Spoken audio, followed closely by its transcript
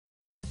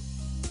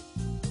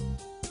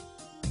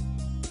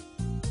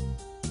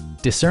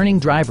discerning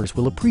drivers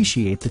will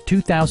appreciate the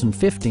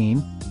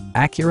 2015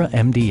 Acura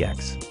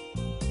MDX.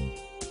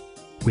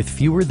 With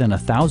fewer than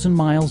 1,000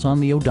 miles on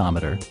the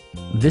odometer,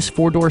 this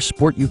four-door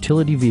sport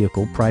utility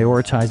vehicle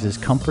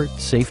prioritizes comfort,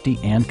 safety,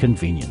 and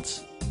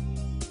convenience.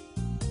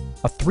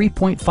 A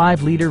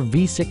 3.5-liter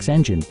V6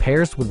 engine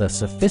pairs with a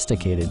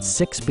sophisticated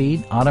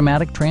 6-speed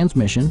automatic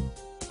transmission,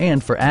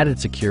 and for added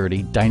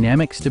security,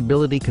 dynamic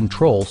stability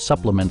control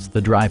supplements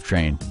the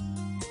drivetrain.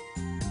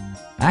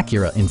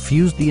 Acura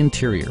infused the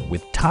interior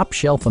with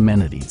top-shelf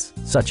amenities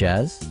such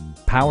as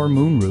power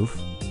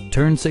moonroof,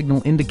 turn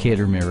signal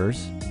indicator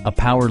mirrors, a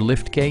power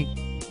liftgate,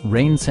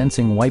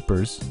 rain-sensing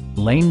wipers,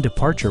 lane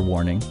departure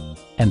warning,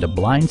 and a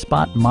blind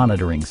spot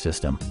monitoring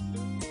system.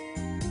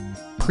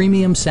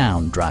 Premium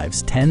sound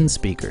drives 10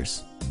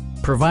 speakers,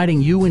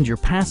 providing you and your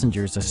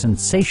passengers a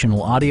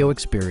sensational audio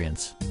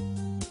experience.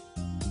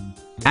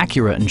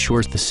 Acura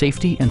ensures the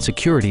safety and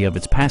security of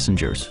its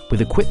passengers with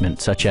equipment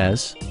such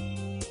as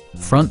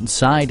front and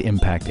side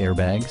impact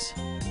airbags,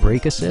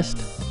 brake assist,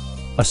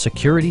 a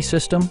security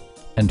system,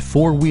 and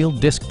 4-wheel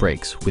disc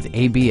brakes with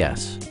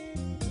ABS.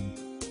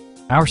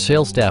 Our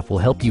sales staff will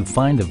help you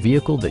find the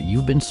vehicle that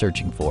you've been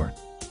searching for.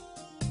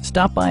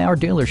 Stop by our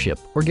dealership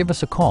or give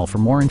us a call for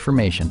more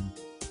information.